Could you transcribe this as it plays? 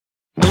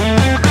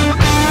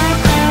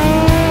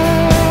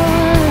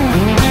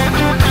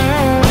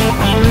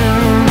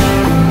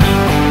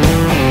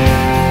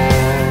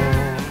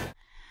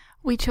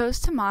We chose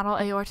to model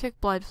aortic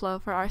blood flow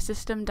for our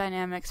system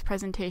dynamics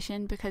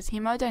presentation because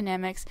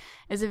hemodynamics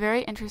is a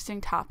very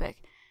interesting topic.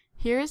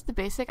 Here is the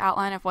basic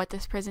outline of what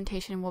this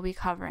presentation will be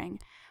covering.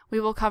 We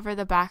will cover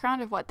the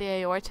background of what the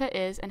aorta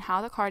is and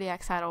how the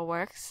cardiac saddle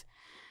works.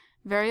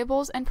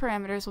 Variables and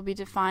parameters will be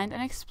defined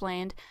and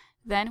explained.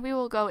 Then we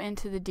will go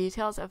into the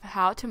details of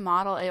how to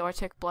model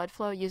aortic blood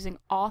flow using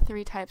all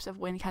three types of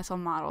Windkessel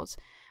models.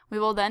 We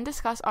will then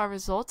discuss our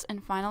results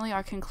and finally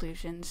our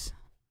conclusions.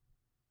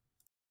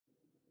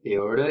 The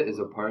aorta is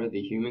a part of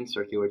the human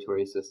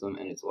circulatory system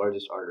and its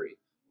largest artery.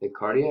 The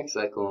cardiac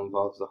cycle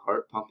involves the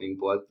heart pumping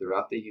blood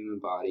throughout the human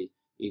body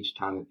each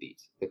time it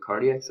beats. The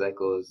cardiac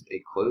cycle is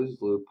a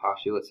closed-loop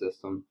postulate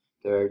system.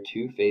 There are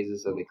two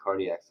phases of the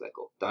cardiac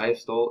cycle,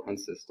 diastole and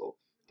systole.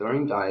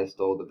 During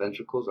diastole, the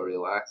ventricles are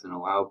relaxed and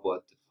allow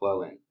blood to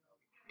flow in.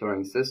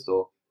 During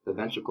systole, the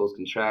ventricles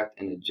contract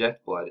and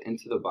eject blood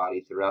into the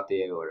body throughout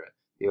the aorta.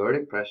 The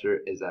aortic pressure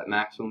is at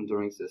maximum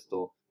during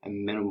systole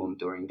and minimum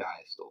during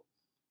diastole.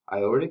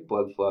 Aortic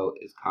blood flow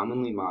is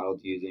commonly modeled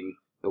using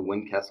the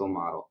Windkessel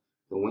model.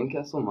 The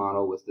Windkessel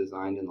model was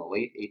designed in the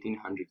late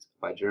 1800s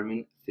by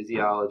German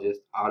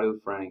physiologist Otto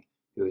Frank,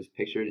 who is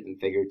pictured in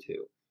Figure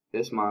 2.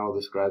 This model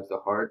describes the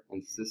heart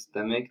and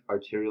systemic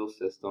arterial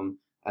system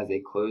as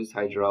a closed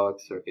hydraulic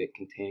circuit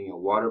containing a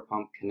water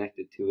pump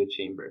connected to a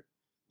chamber.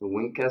 The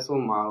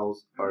Windkessel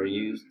models are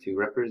used to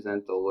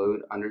represent the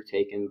load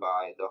undertaken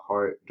by the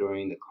heart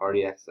during the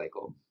cardiac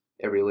cycle.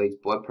 It relates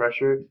blood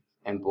pressure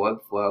and blood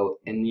flow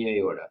in the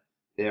aorta.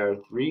 There are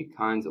three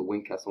kinds of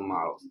Windkessel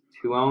models: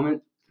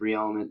 2-element,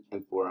 3-element,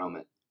 and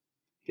 4-element.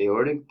 The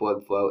aortic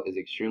blood flow is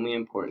extremely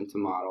important to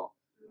model.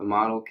 The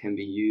model can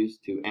be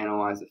used to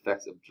analyze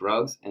effects of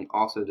drugs and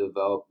also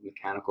develop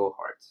mechanical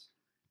hearts.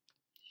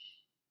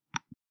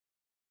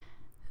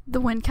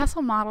 The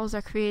Windkessel models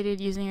are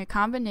created using a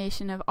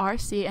combination of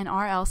RC and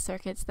RL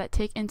circuits that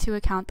take into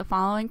account the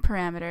following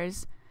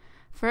parameters.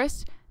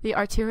 First, the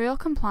arterial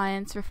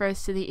compliance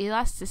refers to the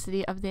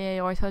elasticity of the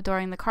aorta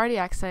during the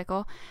cardiac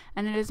cycle,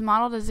 and it is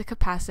modeled as a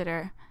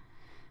capacitor.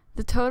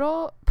 The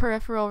total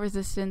peripheral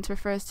resistance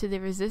refers to the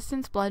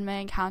resistance blood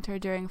may encounter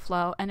during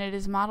flow, and it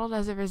is modeled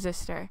as a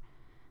resistor.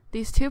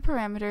 These two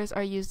parameters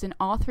are used in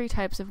all three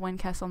types of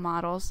Windkessel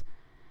models.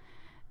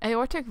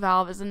 Aortic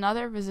valve is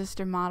another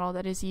resistor model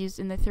that is used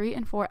in the 3-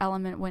 and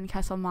 4-element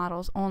Windkessel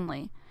models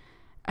only.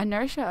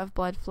 Inertia of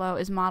blood flow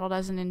is modeled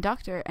as an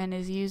inductor and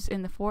is used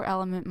in the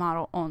 4-element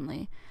model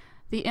only.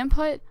 The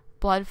input,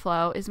 blood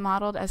flow, is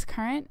modeled as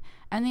current,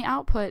 and the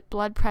output,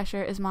 blood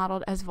pressure, is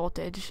modeled as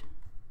voltage.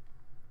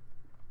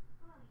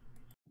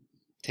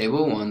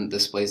 Table 1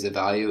 displays the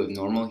value of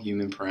normal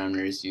human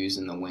parameters used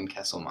in the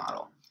Windkessel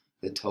model.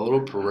 The total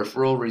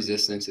peripheral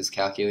resistance is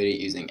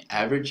calculated using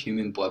average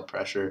human blood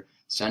pressure,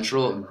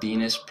 central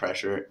venous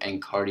pressure,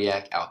 and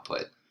cardiac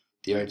output.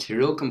 The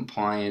arterial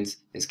compliance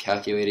is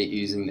calculated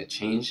using the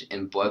change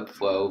in blood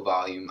flow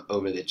volume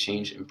over the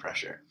change in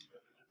pressure.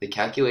 The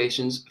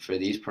calculations for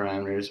these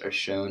parameters are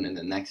shown in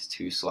the next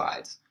two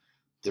slides.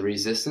 The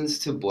resistance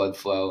to blood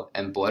flow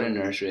and blood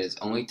inertia is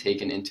only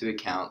taken into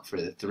account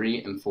for the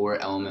 3- and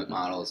 4-element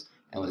models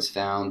and was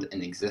found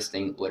in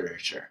existing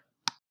literature.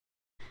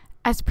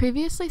 As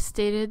previously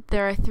stated,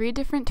 there are three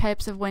different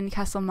types of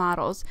Windkessel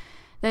models.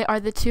 They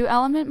are the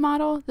 2-element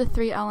model, the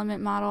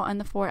 3-element model, and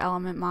the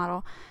 4-element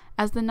model.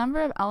 As the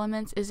number of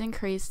elements is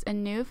increased, a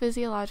new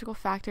physiological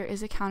factor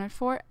is accounted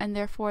for, and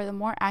therefore the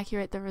more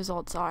accurate the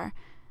results are.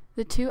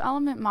 The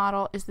 2-element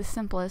model is the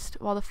simplest,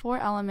 while the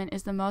 4-element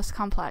is the most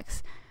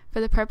complex.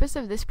 For the purpose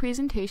of this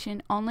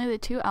presentation, only the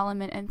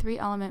 2-element and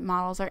 3-element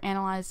models are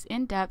analyzed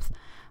in depth,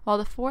 while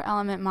the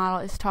 4-element model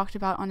is talked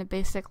about on a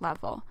basic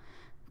level.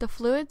 The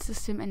fluid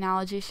system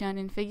analogy shown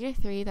in Figure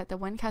 3 that the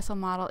Windkessel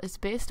model is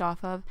based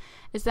off of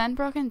is then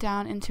broken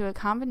down into a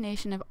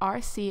combination of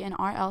RC and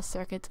RL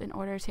circuits in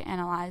order to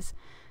analyze.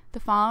 The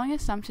following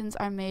assumptions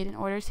are made in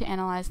order to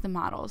analyze the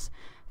models.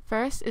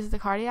 First is the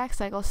cardiac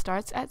cycle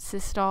starts at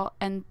systole,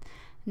 and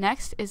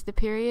next is the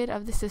period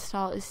of the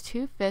systole is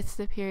 2/5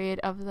 the period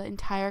of the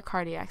entire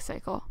cardiac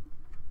cycle.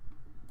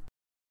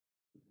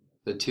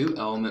 The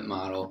 2-element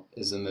model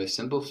is the most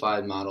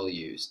simplified model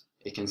used.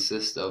 It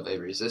consists of a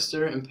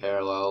resistor in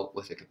parallel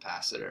with a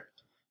capacitor.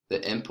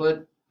 The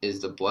input is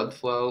the blood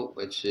flow,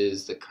 which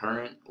is the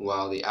current,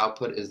 while the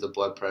output is the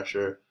blood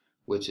pressure,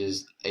 which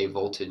is a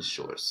voltage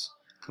source.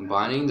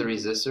 Combining the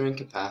resistor and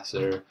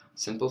capacitor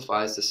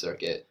simplifies the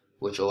circuit,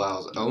 which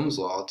allows Ohm's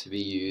law to be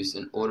used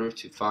in order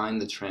to find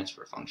the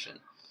transfer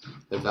function.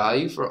 The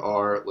value for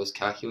R was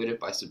calculated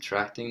by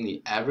subtracting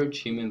the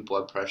average human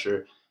blood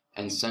pressure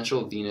and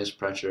central venous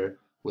pressure,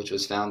 which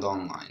was found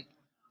online,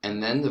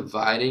 and then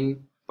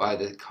dividing by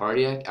the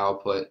cardiac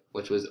output,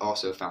 which was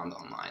also found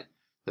online.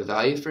 The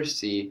value for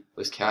C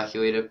was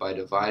calculated by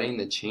dividing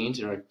the change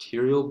in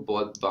arterial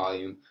blood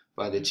volume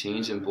by the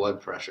change in blood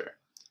pressure.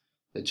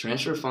 The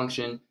transfer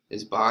function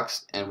is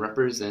boxed and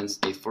represents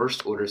a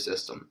first-order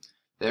system.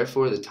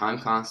 Therefore, the time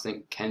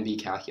constant can be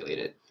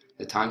calculated.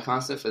 The time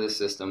constant for the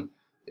system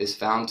is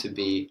found to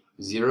be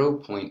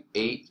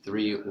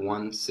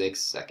 0.8316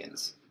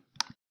 seconds.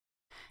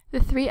 The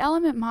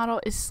 3-element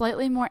model is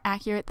slightly more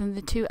accurate than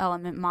the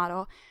 2-element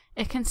model.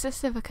 It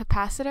consists of a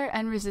capacitor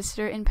and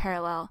resistor in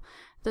parallel.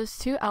 Those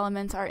two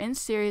elements are in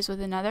series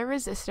with another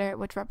resistor,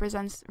 which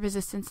represents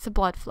resistance to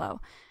blood flow.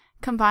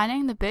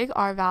 Combining the big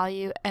R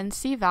value and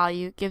C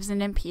value gives an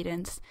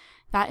impedance.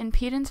 That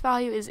impedance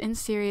value is in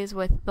series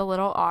with the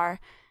little r.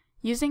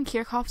 Using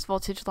Kirchhoff's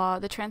voltage law,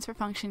 the transfer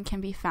function can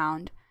be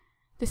found.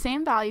 The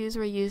same values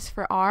were used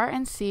for R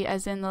and C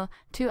as in the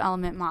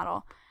 2-element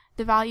model.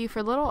 The value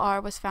for little r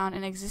was found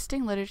in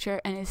existing literature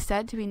and is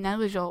said to be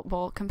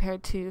negligible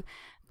compared to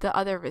the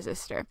other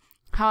resistor.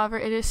 However,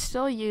 it is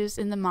still used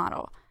in the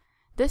model.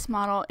 This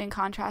model, in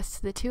contrast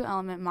to the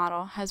 2-element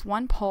model, has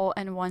one pole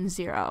and one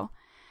zero.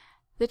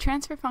 The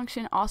transfer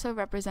function also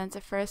represents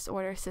a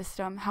first-order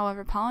system,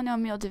 however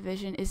polynomial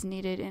division is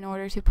needed in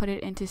order to put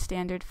it into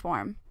standard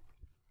form.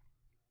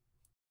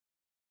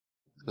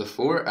 The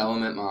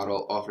 4-element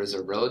model offers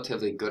a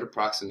relatively good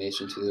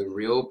approximation to the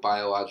real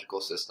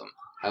biological system.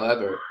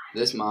 However,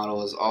 this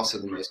model is also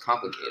the most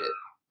complicated.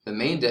 The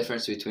main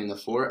difference between the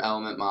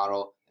 4-element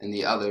model and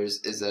the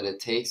others is that it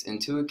takes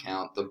into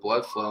account the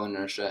blood flow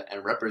inertia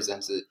and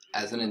represents it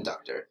as an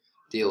inductor.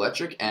 The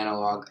electric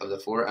analog of the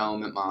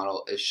 4-element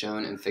model is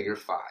shown in Figure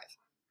 5.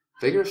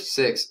 Figure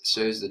 6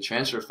 shows the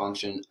transfer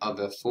function of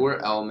the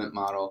 4-element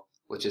model,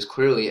 which is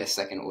clearly a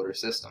second-order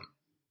system.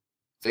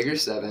 Figure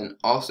 7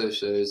 also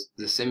shows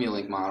the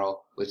Simulink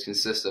model, which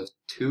consists of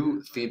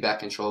 2 feedback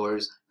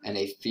controllers and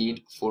a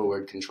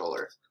feed-forward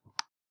controller.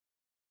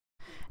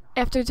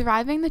 After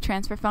deriving the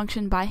transfer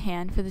function by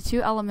hand for the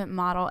 2-element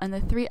model and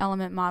the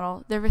 3-element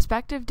model, their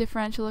respective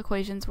differential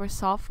equations were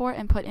solved for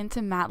and put into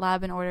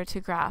MATLAB in order to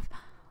graph.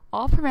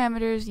 All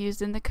parameters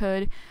used in the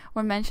code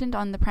were mentioned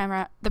on the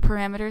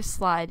parameters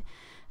slide.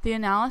 The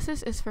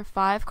analysis is for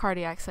 5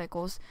 cardiac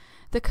cycles.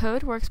 The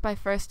code works by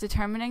first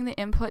determining the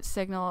input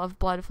signal of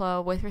blood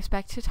flow with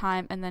respect to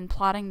time and then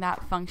plotting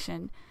that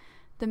function.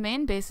 The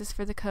main basis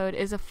for the code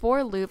is a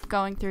for loop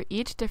going through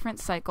each different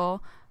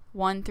cycle,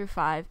 1 through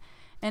 5.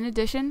 In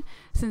addition,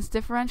 since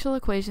differential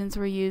equations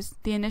were used,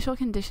 the initial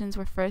conditions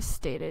were first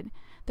stated.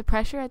 The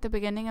pressure at the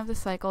beginning of the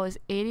cycle is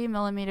 80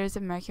 millimeters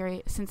of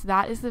mercury, since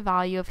that is the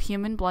value of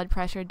human blood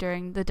pressure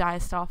during the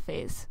diastole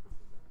phase.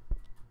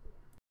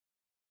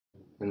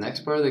 The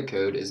next part of the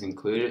code is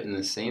included in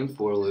the same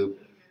for loop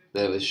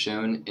that was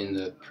shown in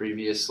the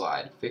previous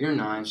slide. Figure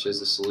 9 shows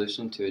the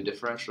solution to a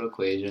differential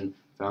equation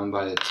found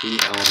by the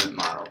 2-element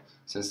model.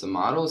 Since the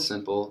model is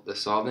simple, the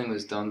solving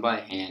was done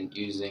by hand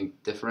using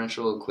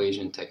differential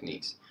equation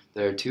techniques.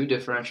 There are 2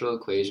 differential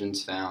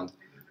equations found,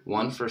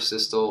 one for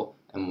systole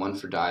and one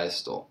for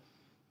diastole.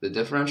 The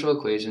differential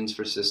equations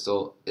for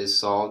systole is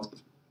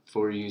solved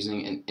for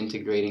using an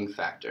integrating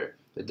factor.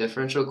 The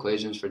differential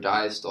equations for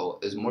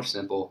diastole is more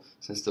simple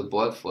since the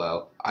blood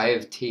flow, I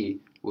of t,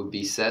 would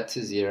be set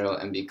to 0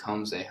 and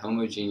becomes a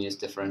homogeneous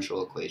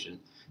differential equation.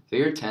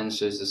 Figure 10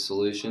 shows the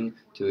solution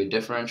to a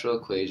differential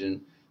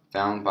equation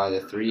found by the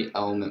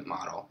 3-element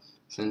model.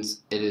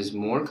 Since it is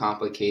more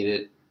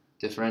complicated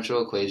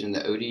differential equation,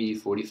 the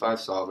ODE 45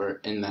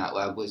 solver in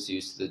MATLAB was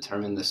used to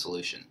determine the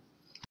solution.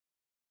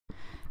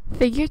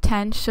 Figure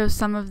 10 shows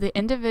some of the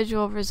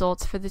individual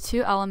results for the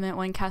 2-element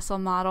Windkessel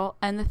model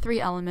and the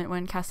 3-element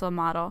Windkessel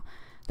model.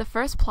 The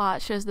first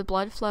plot shows the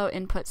blood flow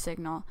input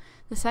signal.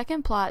 The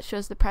second plot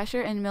shows the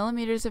pressure in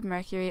millimeters of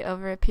mercury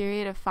over a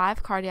period of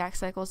 5 cardiac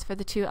cycles for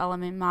the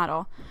 2-element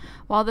model,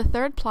 while the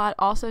third plot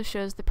also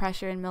shows the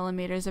pressure in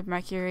millimeters of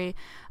mercury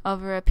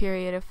over a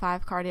period of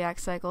 5 cardiac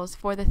cycles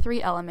for the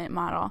 3-element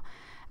model.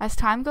 As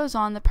time goes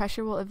on, the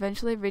pressure will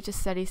eventually reach a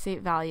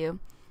steady-state value.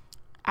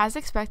 As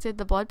expected,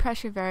 the blood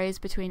pressure varies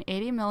between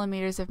 80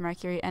 millimeters of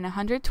mercury and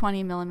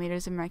 120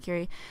 millimeters of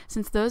mercury,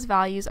 since those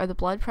values are the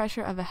blood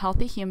pressure of a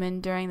healthy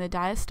human during the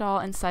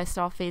diastole and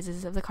systole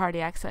phases of the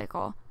cardiac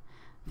cycle.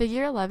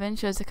 Figure 11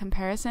 shows a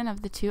comparison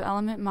of the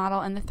 2-element model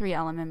and the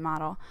 3-element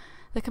model.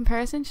 The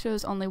comparison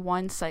shows only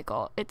one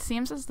cycle. It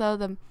seems as though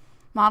the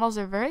models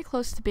are very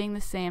close to being the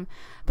same,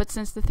 but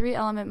since the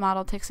 3-element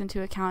model takes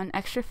into account an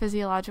extra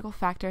physiological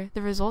factor,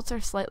 the results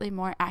are slightly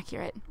more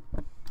accurate.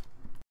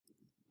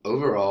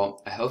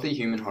 Overall, a healthy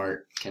human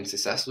heart can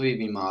successfully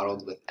be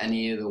modeled with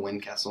any of the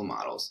Windkessel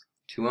models.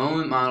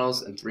 2-element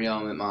models and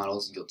 3-element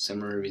models yield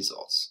similar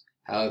results.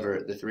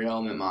 However, the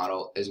 3-element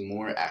model is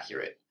more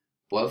accurate.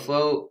 Blood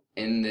flow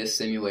in this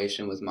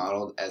simulation was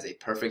modeled as a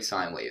perfect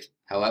sine wave.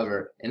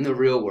 However, in the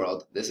real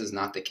world, this is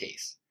not the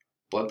case.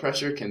 Blood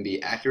pressure can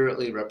be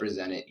accurately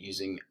represented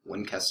using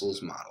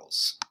Windkessel's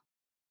models.